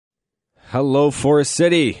Hello, Forest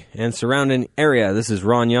City and surrounding area. This is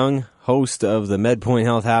Ron Young, host of the MedPoint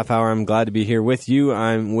Health Half Hour. I'm glad to be here with you.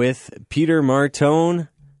 I'm with Peter Martone,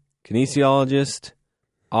 kinesiologist,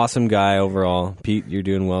 awesome guy overall. Pete, you're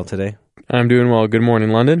doing well today? I'm doing well. Good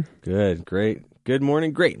morning, London. Good, great. Good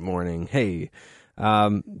morning, great morning. Hey,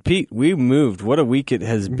 Pete, we moved. What a week it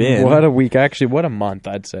has been. What a week. Actually, what a month,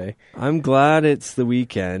 I'd say. I'm glad it's the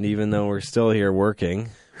weekend, even though we're still here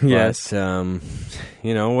working. Yes. But,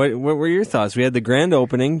 what were your thoughts? We had the grand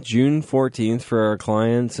opening June 14th for our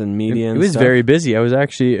clients and media and It was stuff. very busy. I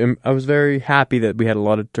was very happy that we had a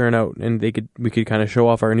lot of turnout and we could kind of show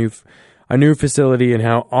off our new facility and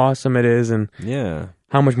how awesome it is and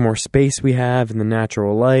how much more space we have and the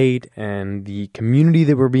natural light and the community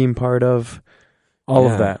that we're being part of. All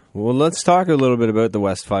of that. Well, let's talk a little bit about the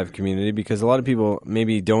West 5 community because a lot of people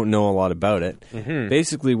maybe don't know a lot about it. Mm-hmm.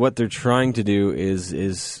 Basically, what they're trying to do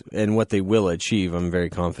is and what they will achieve, I'm very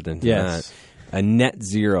confident in that, a net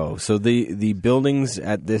zero. So the buildings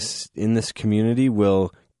in this community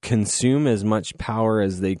will consume as much power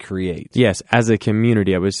as they create. Yes, as a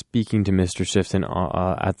community. I was speaking to Mr. Sifton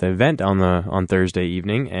at the event on Thursday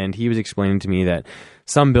evening, and he was explaining to me that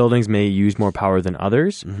some buildings may use more power than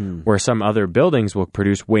others, where some other buildings will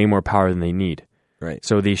produce way more power than they need. Right.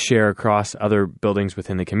 So they share across other buildings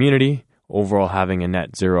within the community, overall having a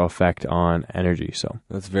net zero effect on energy. So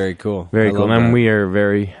that's very cool. Very cool. And we are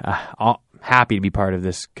very happy to be part of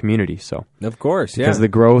this community. So of course, because the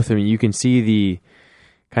growth, I mean, you can see the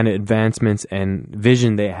kind of advancements and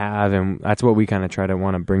vision they have, and that's what we kind of try to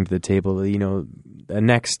want to bring to the table. You know, the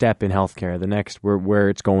next step in healthcare, the next where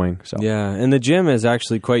it's going. So and the gym is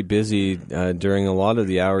actually quite busy during a lot of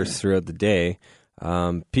the hours throughout the day.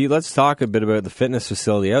 Pete, let's talk a bit about the fitness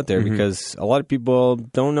facility out there because a lot of people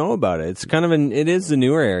don't know about it. It's kind of it is the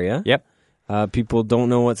newer area. Yep. People don't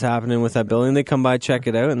know what's happening with that building. They come by, check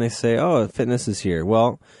it out, and they say, "Oh, fitness is here."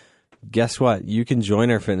 Well, guess what? You can join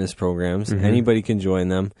our fitness programs. Anybody can join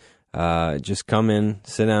them. Just come in,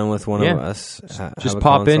 sit down with one of us. Just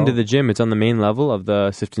pop into the gym. It's on the main level of the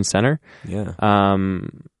Sifton Center. Yeah.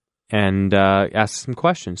 And ask some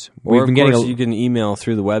questions. Or, of course, you can email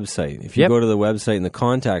through the website. If you go to the website in the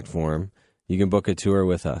contact form, you can book a tour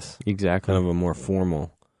with us. Exactly. Kind of a more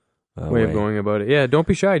formal way of going about it. Yeah, don't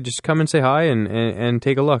be shy. Just come and say hi and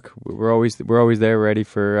take a look. We're always there ready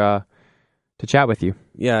for to chat with you.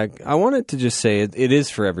 Yeah, I wanted to just say it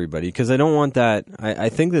is for everybody because I don't want that. I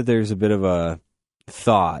think that there's a bit of a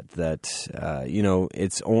thought that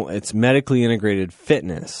it's medically integrated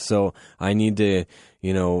fitness. So I need to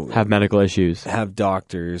have medical issues, have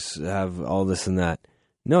doctors, have all this and that.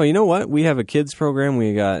 No, you know what? We have a kids program.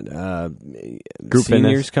 We got group seniors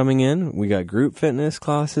fitness coming in. We got group fitness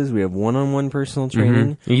classes. We have one-on-one personal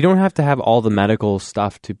training. You don't have to have all the medical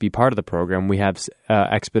stuff to be part of the program. We have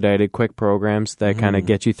expedited quick programs that kind of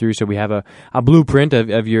get you through. So we have a blueprint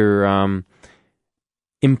of your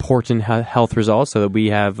important health results so that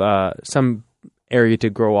we have some area to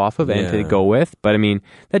grow off of and to go with. But I mean,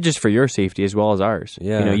 that's just for your safety as well as ours.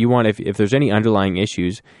 Yeah. You want, if there's any underlying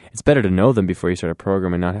issues, it's better to know them before you start a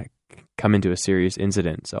program and not come into a serious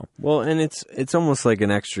incident. So and it's almost like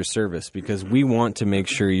an extra service because we want to make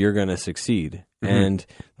sure you're going to succeed. And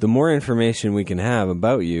the more information we can have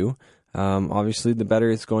about you, obviously the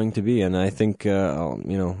better it's going to be. And I think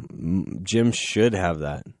gyms should have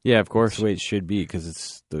that. Yeah, of course. That's the way it should be because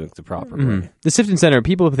it's the proper way. The Sifton Center,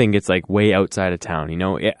 people think it's like way outside of town.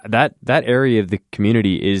 That area of the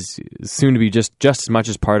community is soon to be just as much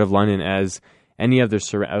as part of London as any other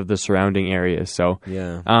of the surrounding areas. So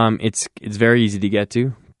it's very easy to get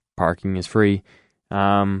to. Parking is free,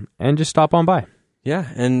 and just stop on by. Yeah,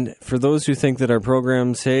 and for those who think that our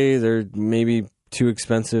programs, they're maybe too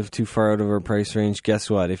expensive, too far out of our price range, guess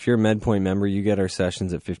what? If you're a MedPoint member, you get our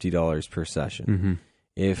sessions at $50 per session.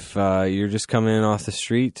 If you're just coming in off the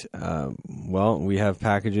street, we have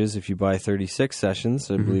packages. If you buy 36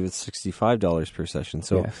 sessions, I believe it's $65 per session.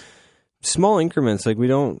 So small increments, like we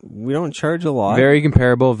don't charge a lot. Very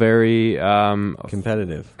comparable, very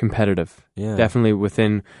competitive. Yeah, definitely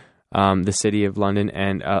within the city of London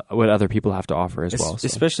and what other people have to offer as well. So.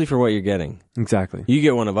 Especially for what you're getting. Exactly. You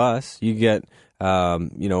get one of us. You get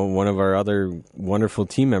one of our other wonderful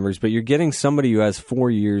team members, but you're getting somebody who has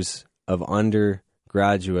 4 years of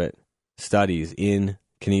undergraduate studies in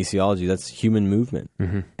kinesiology. That's human movement.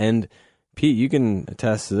 And Pete, you can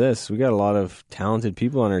attest to this. We got a lot of talented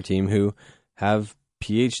people on our team who have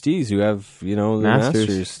PhDs, who have, the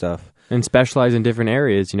master's stuff. And specialize in different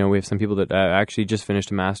areas. We have some people that actually just finished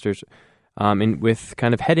a master's with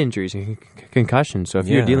kind of head injuries and concussions. So if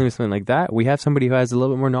you're dealing with something like that, we have somebody who has a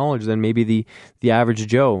little bit more knowledge than maybe the average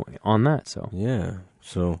Joe on that. So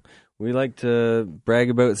So We like to brag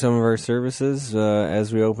about some of our services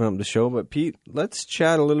as we open up the show. But Pete, let's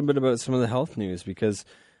chat a little bit about some of the health news, because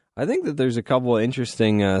I think that there's a couple of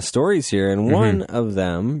interesting stories here, and one of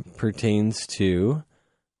them pertains to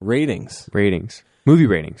ratings. Movie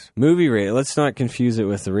ratings. Movie rating. Let's not confuse it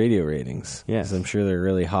with the radio ratings. Yes. 'Cause I'm sure they're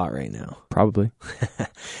really hot right now. Probably.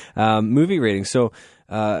 Movie ratings. So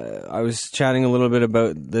I was chatting a little bit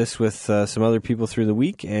about this with some other people through the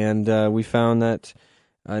week, and we found that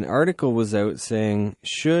an article was out saying,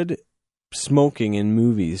 should smoking in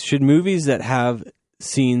movies, should movies that have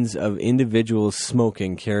scenes of individuals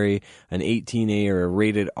smoking carry an 18A or a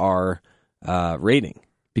rated R rating?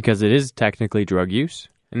 Because it is technically drug use.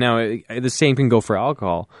 Now, the same can go for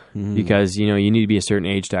alcohol, because, you need to be a certain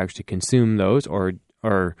age to actually consume those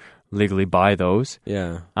or legally buy those.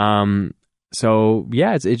 Yeah. So,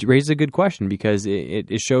 yeah, it raises a good question, because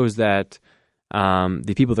it shows that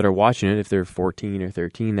the people that are watching it, if they're 14 or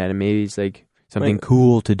 13, that maybe it's like something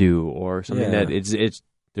cool to do, or something that it's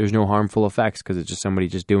there's no harmful effects, because it's just somebody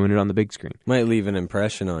just doing it on the big screen. Might leave an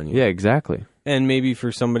impression on you. Yeah, exactly. And maybe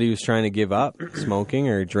for somebody who's trying to give up smoking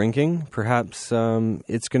or drinking, perhaps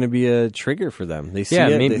it's going to be a trigger for them. They see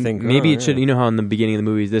it, maybe, they think, maybe it should, how in the beginning of the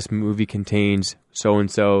movies, this movie contains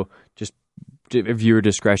so-and-so, just viewer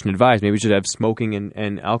discretion advised. Maybe we should have smoking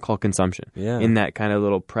and alcohol consumption in that kind of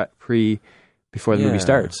little before the movie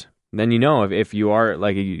starts. Then if you are,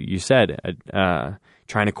 like you said,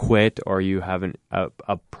 trying to quit, or you have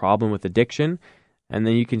a problem with addiction, and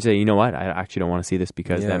then you can say, you know what, I actually don't want to see this,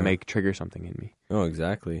 because that may trigger something in me. Oh,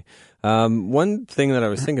 exactly. One thing that I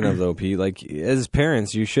was thinking of, though, Pete, like as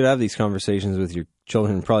parents, you should have these conversations with your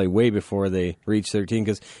children probably way before they reach 13,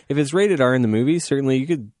 because if it's rated R in the movie, certainly you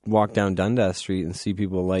could walk down Dundas Street and see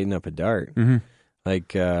people lighting up a dart. Mm-hmm.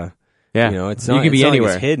 Like, it's you not, could be anywhere.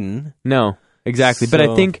 Like it's hidden. No. Exactly, but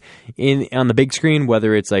I think on the big screen,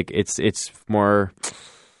 whether it's like it's more,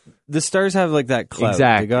 the stars have like that clout.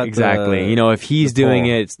 Exactly. If he's doing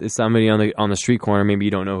it, it's somebody on the street corner. Maybe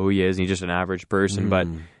you don't know who he is, and he's just an average person. But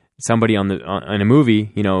somebody in a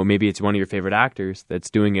movie, maybe it's one of your favorite actors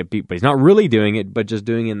that's doing it, but he's not really doing it, but just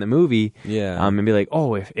doing it in the movie. Yeah. And be like,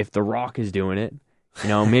 oh, if The Rock is doing it,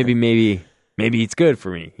 maybe it's good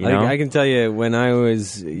for me. I can tell you, when I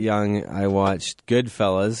was young, I watched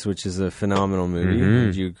Goodfellas, which is a phenomenal movie.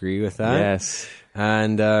 Would you agree with that? Yes.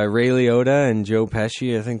 And Ray Liotta and Joe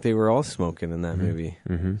Pesci, I think they were all smoking in that movie.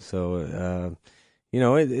 So,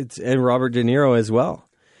 it's and Robert De Niro as well.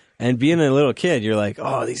 And being a little kid, you're like,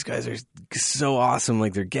 oh, these guys are so awesome.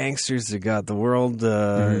 Like, they're gangsters. They got the world,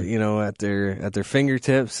 at their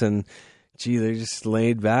fingertips, and gee, they're just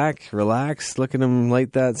laid back, relaxed. Look at them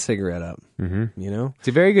light that cigarette up. It's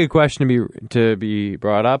a very good question to be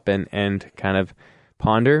brought up and kind of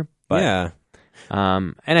ponder. But,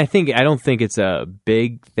 and I don't think it's a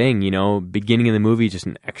big thing. Beginning of the movie, just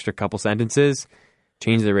an extra couple sentences,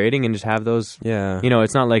 change the rating, and just have those. Yeah.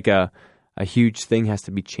 It's not like a huge thing has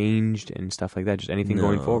to be changed and stuff like that. Just anything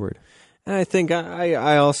going forward. And I think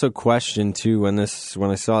I also questioned too when I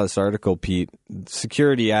saw this article, Pete,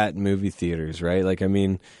 security at movie theaters, right? Like, I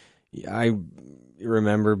mean, I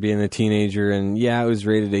remember being a teenager, and it was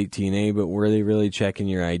rated 18A, but were they really checking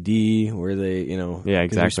your ID? Were they, Yeah,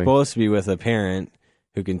 exactly. You're supposed to be with a parent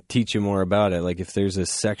who can teach you more about it. Like, if there's a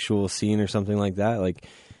sexual scene or something like that, like,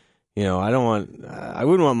 I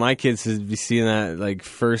wouldn't want my kids to be seeing that like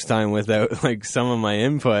first time without like some of my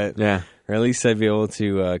input. Yeah. Or at least I'd be able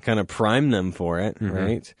to kind of prime them for it,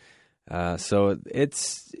 right? So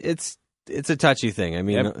it's a touchy thing. I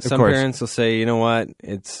mean, some parents will say, you know what,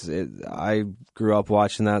 I grew up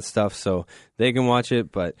watching that stuff, so they can watch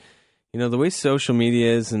it. But the way social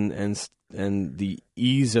media is, and the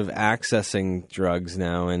ease of accessing drugs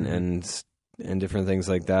now, and different things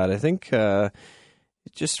like that, I think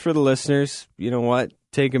just for the listeners, you know what,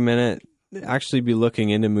 take a minute, actually be looking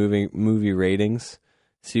into movie ratings.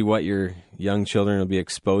 See what your young children will be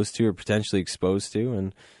exposed to or potentially exposed to.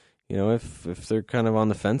 And, if they're kind of on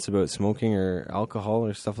the fence about smoking or alcohol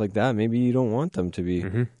or stuff like that, maybe you don't want them to be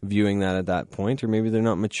viewing that at that point, or maybe they're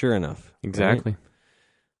not mature enough. Exactly.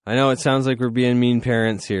 Right? I know it sounds like we're being mean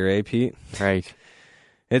parents here, eh, Pete? Right.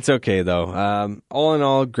 It's okay, though. All in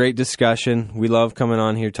all, great discussion. We love coming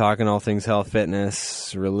on here talking all things health,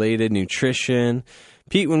 fitness, related, nutrition.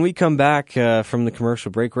 Pete, when we come back from the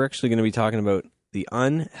commercial break, we're actually going to be talking about the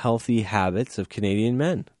unhealthy habits of Canadian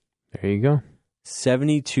men. There you go.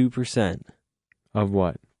 72%. Of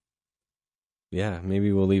what? Yeah,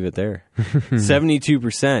 maybe we'll leave it there.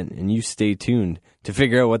 72%, and you stay tuned to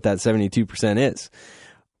figure out what that 72% is.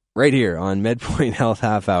 Right here on MedPoint Health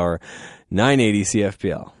Half Hour, 980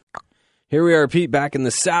 CFPL. Here we are, Pete, back in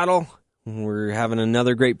the saddle We're having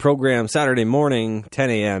another great program Saturday morning,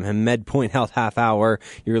 10 a.m. and MedPoint Health Half Hour.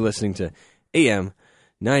 You're listening to AM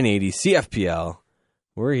 980 CFPL.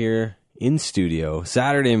 We're here in studio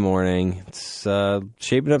Saturday morning. It's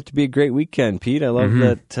shaping up to be a great weekend, Pete. I love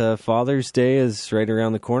that Father's Day is right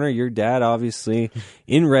around the corner. Your dad, obviously,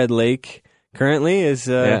 in Red Lake currently is...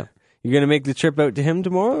 You're going to make the trip out to him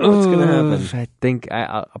tomorrow? What's going to happen? I think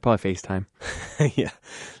I'll probably FaceTime. Yeah.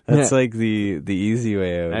 That's like the easy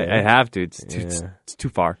way out. I have to. It's too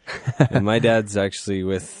far. And my dad's actually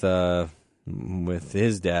with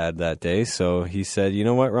his dad that day. So he said, you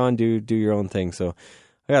know what, Ron, do your own thing. So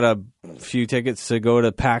I got a few tickets to go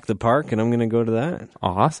to Pack the Park, and I'm going to go to that.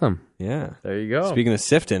 Awesome. Yeah. There you go. Speaking of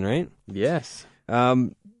Sifton, right? Yes.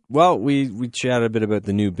 Well, we chatted a bit about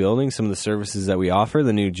the new building, some of the services that we offer,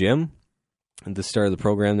 the new gym at the start of the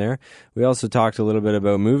program there. We also talked a little bit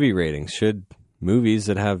about movie ratings. Should movies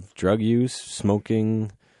that have drug use,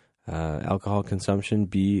 smoking, alcohol consumption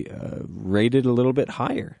be rated a little bit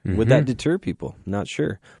higher? Would that deter people? Not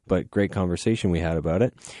sure, but great conversation we had about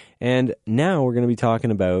it. And now we're going to be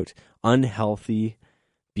talking about unhealthy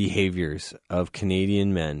behaviors of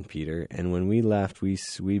Canadian men, Peter. And when we left, we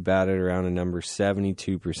batted around a number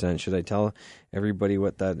 72%. Should I tell everybody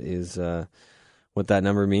what that is? What that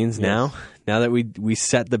number means now? Now that we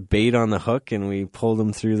set the bait on the hook and we pulled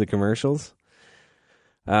them through the commercials.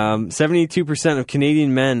 72% of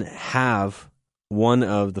Canadian men have one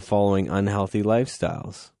of the following unhealthy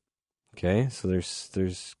lifestyles. Okay, so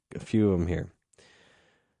there's a few of them here.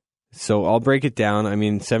 So I'll break it down. I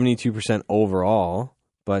mean, 72% overall.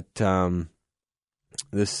 But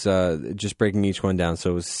this just breaking each one down.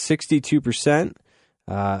 So 62%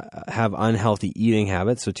 have unhealthy eating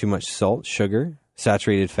habits, so too much salt, sugar,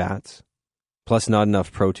 saturated fats, plus not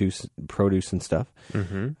enough produce and stuff.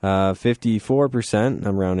 54%,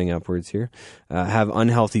 I'm rounding upwards here, have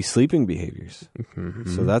unhealthy sleeping behaviors.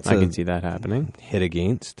 So that's I can see that happening. Hit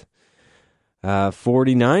against.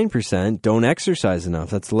 49% don't exercise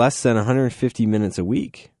enough. That's less than 150 minutes a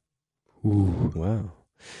week. Ooh. Wow.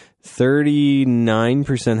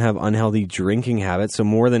 39% have unhealthy drinking habits, so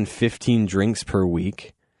more than 15 drinks per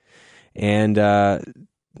week. And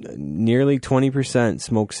nearly 20%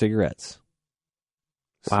 smoke cigarettes.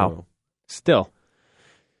 Wow. Still,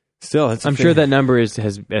 it's I'm sure that number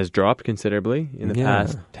has dropped considerably in the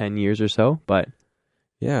past 10 years or so, but...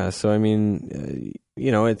 Yeah, so I mean,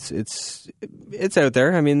 it's out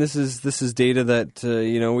there. I mean, this is data that,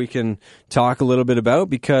 we can talk a little bit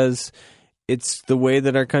about because... It's the way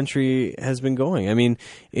that our country has been going. I mean,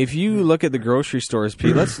 if you look at the grocery stores,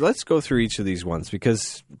 Pete, let's go through each of these ones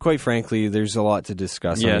because, quite frankly, there's a lot to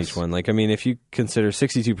discuss on each one. Like, I mean, if you consider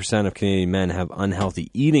 62% of Canadian men have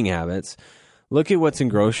unhealthy eating habits, look at what's in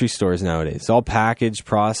grocery stores nowadays. It's all packaged,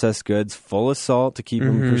 processed goods, full of salt to keep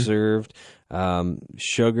them preserved,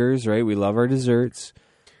 sugars, right? We love our desserts.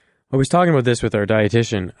 I was talking about this with our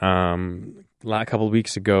dietitian a couple of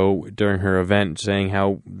weeks ago during her event, saying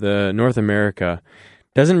how the North America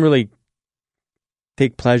doesn't really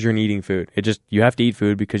take pleasure in eating food. You have to eat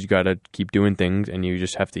food because you got to keep doing things, and you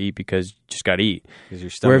just have to eat because you just got to eat.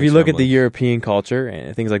 Where if you look at the European culture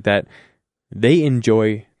and things like that, they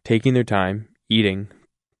enjoy taking their time, eating,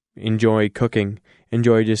 enjoy cooking,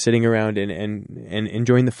 enjoy just sitting around and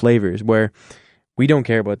enjoying the flavors, where we don't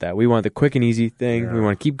care about that. We want the quick and easy thing. Yeah. We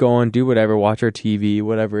want to keep going, do whatever, watch our TV,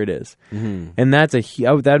 whatever it is. And that's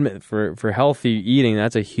for healthy eating,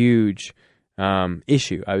 that's a huge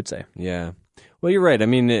issue, I would say. Yeah. Well, you're right. I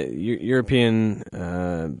mean, European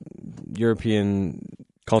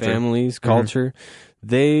families, culture,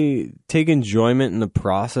 they take enjoyment in the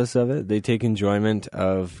process of it. They take enjoyment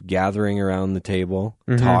of gathering around the table,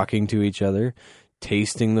 talking to each other,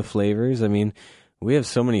 tasting the flavors. I mean, we have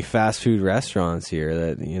so many fast food restaurants here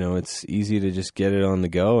that, it's easy to just get it on the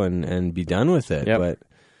go and be done with it. Yep. But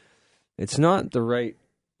it's not the right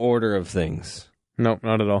order of things. No,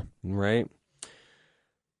 not at all. Right?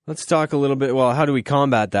 Let's talk a little bit. Well, how do we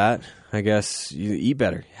combat that? I guess you eat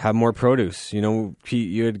better, have more produce. Pete,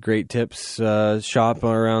 you had great tips. Shop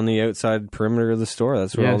around the outside perimeter of the store.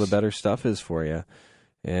 That's where all the better stuff is for you.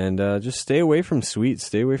 And just stay away from sweets,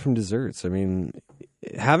 stay away from desserts. I mean,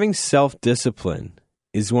 having self-discipline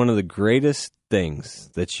is one of the greatest things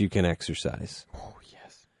that you can exercise. Oh,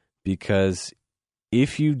 yes. Because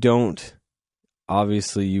if you don't,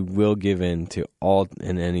 obviously you will give in to all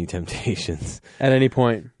and any temptations. At any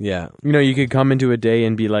point. Yeah. You could come into a day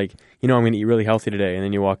and be like, I'm going to eat really healthy today. And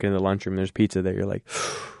then you walk into the lunchroom, there's pizza there. You're like,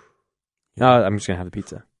 I'm just going to have the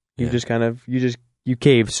pizza. You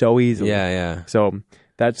cave so easily. Yeah. So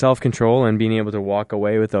that self-control and being able to walk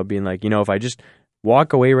away without being like, if I just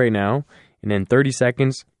walk away right now and in 30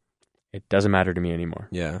 seconds it doesn't matter to me anymore.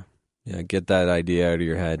 Yeah. Yeah, get that idea out of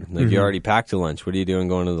your head. Like, you already packed a lunch. What are you doing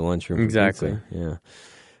going to the lunchroom? For Exactly. pizza?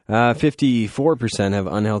 Yeah. 54% have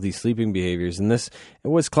unhealthy sleeping behaviors, and it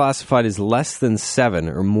was classified as less than 7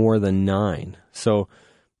 or more than 9. So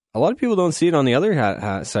a lot of people don't see it on the other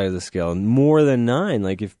side of the scale. More than 9.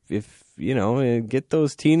 Like, if you know, get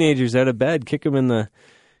those teenagers out of bed, kick them in the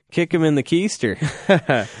keister.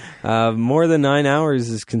 More than 9 hours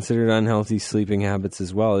is considered unhealthy sleeping habits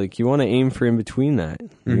as well. Like, you want to aim for in between that.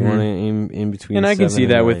 You want to aim in between. And I can see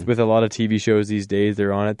that 9. with a lot of TV shows these days.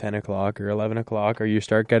 They're on at 10 o'clock or 11 o'clock, or you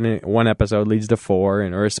start getting one episode leads to 4,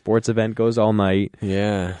 or a sports event goes all night.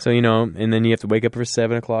 Yeah. So, you know, and then you have to wake up for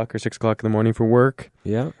 7 o'clock or 6 o'clock in the morning for work.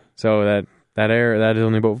 Yeah. So that is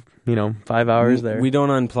only about, 5 hours there. We don't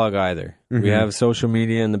unplug either. We have social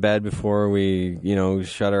media in the bed before we,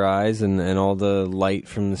 shut our eyes, and all the light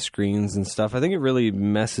from the screens and stuff. I think it really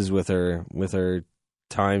messes with our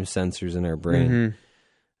time sensors in our brain.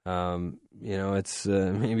 It's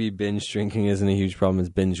maybe binge drinking isn't a huge problem. It's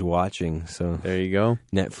binge watching. So there you go.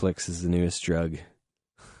 Netflix is the newest drug,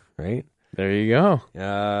 right? There you go.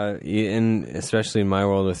 And especially in my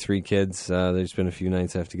world with 3 kids, there's been a few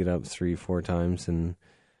nights I have to get up 3-4 times, and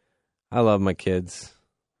I love my kids,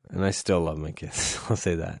 and I still love my kids. I'll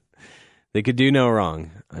say that. They could do no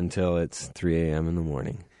wrong until it's 3 a.m. in the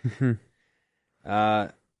morning.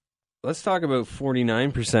 Let's talk about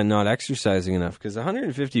 49% not exercising enough, because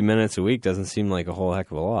 150 minutes a week doesn't seem like a whole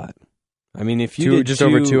heck of a lot. I mean, if you did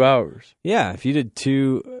over 2 hours. Yeah, if you did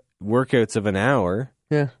 2 workouts of an hour,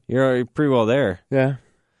 yeah, you're pretty well there. Yeah.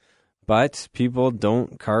 But people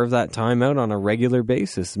don't carve that time out on a regular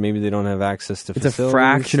basis. Maybe they don't have access to facilities. It's a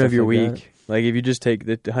fraction of your like week. Like, if you just take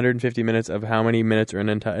the 150 minutes of how many minutes are in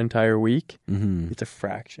an entire week, it's a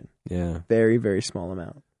fraction. Yeah. Very, very small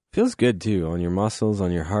amount. Feels good, too, on your muscles,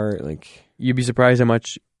 on your heart. Like, you'd be surprised how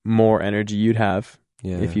much more energy you'd have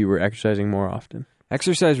yeah. if you were exercising more often.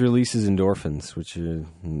 Exercise releases endorphins, which are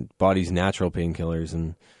body's natural painkillers.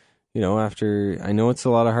 And, I know it's a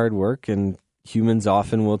lot of hard work, and humans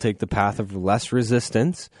often will take the path of less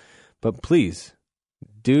resistance, but please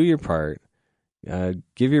do your part.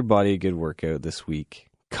 Give your body a good workout this week,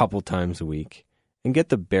 couple times a week, and get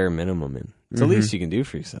the bare minimum in. It's the least you can do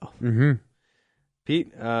for yourself.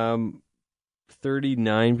 Pete,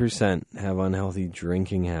 39% have unhealthy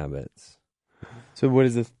drinking habits. So what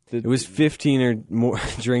is this? It was 15 or more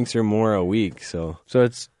drinks or more a week. So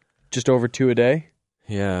it's just over 2 a day?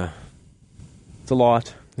 Yeah. It's a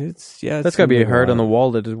lot. That's got to be hard on the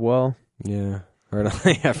wallet as well. Yeah.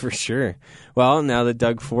 Yeah, for sure. Well, now that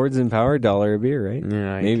Doug Ford's in power, $1 a beer, right?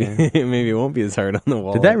 Yeah, maybe it won't be as hard on the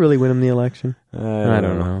wallet. Did that really win him the election? I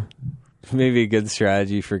don't know. Maybe a good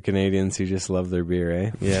strategy for Canadians who just love their beer,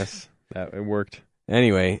 eh? Yes, it worked.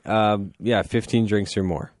 Anyway, 15 drinks or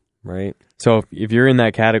more, right? So if you're in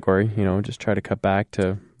that category, just try to cut back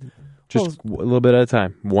to just a little bit at a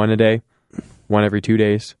time. 1 a day, 1 every 2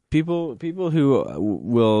 days. People who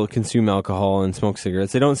will consume alcohol and smoke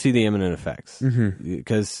cigarettes, they don't see the imminent effects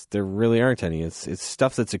because there really aren't any. It's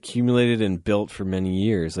stuff that's accumulated and built for many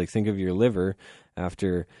years. Like, think of your liver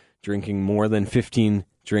after drinking more than 15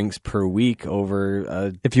 drinks per week over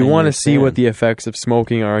a If you want to see what the effects of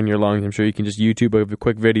smoking are on your lungs, I'm sure you can just YouTube a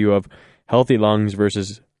quick video of healthy lungs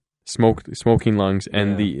versus smoking lungs,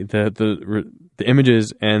 and the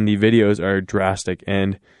images and the videos are drastic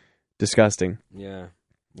and disgusting. Yeah.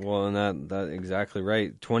 Well, and that exactly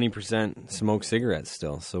right. 20% smoke cigarettes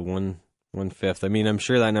still, so 1/5. I mean, I'm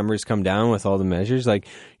sure that number's come down with all the measures. Like,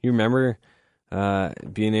 you remember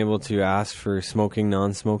being able to ask for smoking,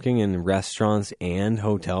 non-smoking in restaurants and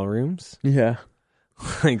hotel rooms? Yeah.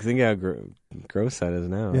 Like, think how gross that is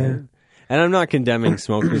now. Yeah. Right? And I'm not condemning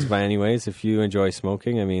smokers by any ways. If you enjoy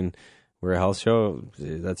smoking, I mean, we're a health show.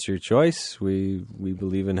 That's your choice. We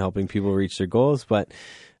believe in helping people reach their goals, but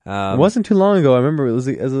it wasn't too long ago. I remember it was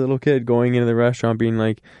as a little kid going into the restaurant being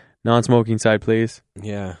like, non-smoking side, please.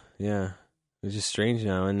 Yeah. It's just strange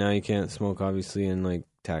now, and now you can't smoke, obviously, in like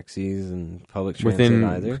taxis and public transit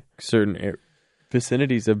either. Certain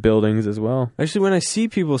vicinities of buildings as well. Actually, when I see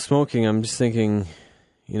people smoking, I'm just thinking,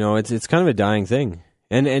 it's kind of a dying thing.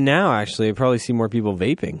 And now, actually, I probably see more people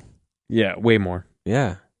vaping. Yeah, way more.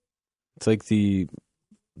 Yeah. It's like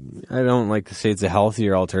I don't like to say it's a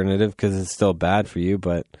healthier alternative because it's still bad for you,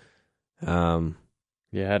 but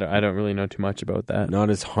yeah, I don't really know too much about that. Not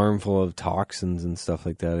as harmful of toxins and stuff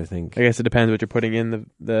like that, I think. I guess it depends what you're putting in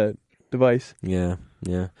the device. Yeah.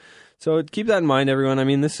 So keep that in mind, everyone. I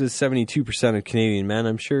mean, this is 72% of Canadian men.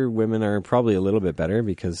 I'm sure women are probably a little bit better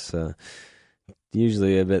because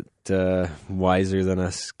usually a bit wiser than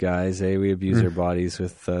us guys. We abuse our bodies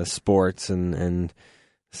with sports and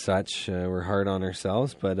such. We're hard on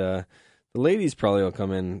ourselves, but the ladies probably will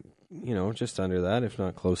come in, just under that, if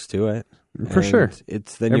not close to it. For sure.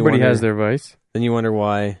 It's then everybody has their vice. Then you wonder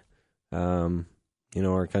why,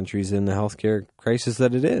 our country's in the healthcare crisis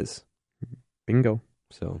that it is. Bingo.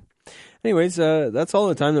 So, anyways, that's all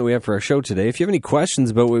the time that we have for our show today. If you have any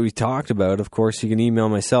questions about what we talked about, of course, you can email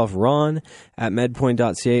myself, Ron at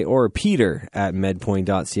medpoint.ca, or Peter at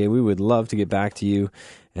medpoint.ca. We would love to get back to you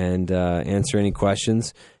and answer any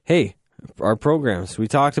questions. Hey, our programs, we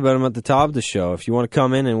talked about them at the top of the show. If you want to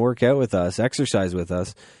come in and work out with us, exercise with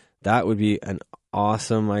us, that would be an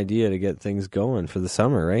awesome idea to get things going for the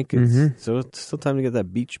summer, right? So it's still time to get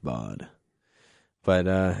that beach bod. But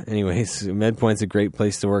anyways, MedPoint's a great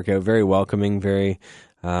place to work out. Very welcoming, very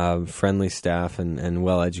friendly staff and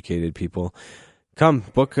well-educated people. Come,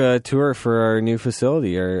 book a tour for our new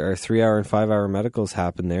facility. Our 3-hour and 5-hour medicals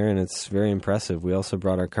happen there, and it's very impressive. We also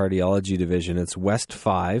brought our cardiology division. It's West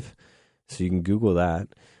 5, so you can Google that.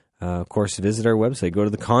 Of course, visit our website. Go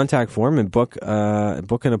to the contact form and book an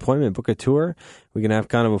appointment, book a tour. We can have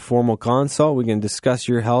kind of a formal consult. We can discuss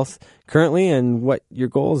your health currently and what your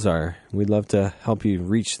goals are. We'd love to help you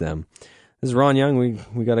reach them. This is Ron Young.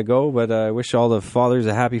 We got to go, but I wish all the fathers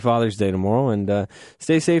a happy Father's Day tomorrow, and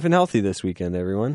stay safe and healthy this weekend, everyone.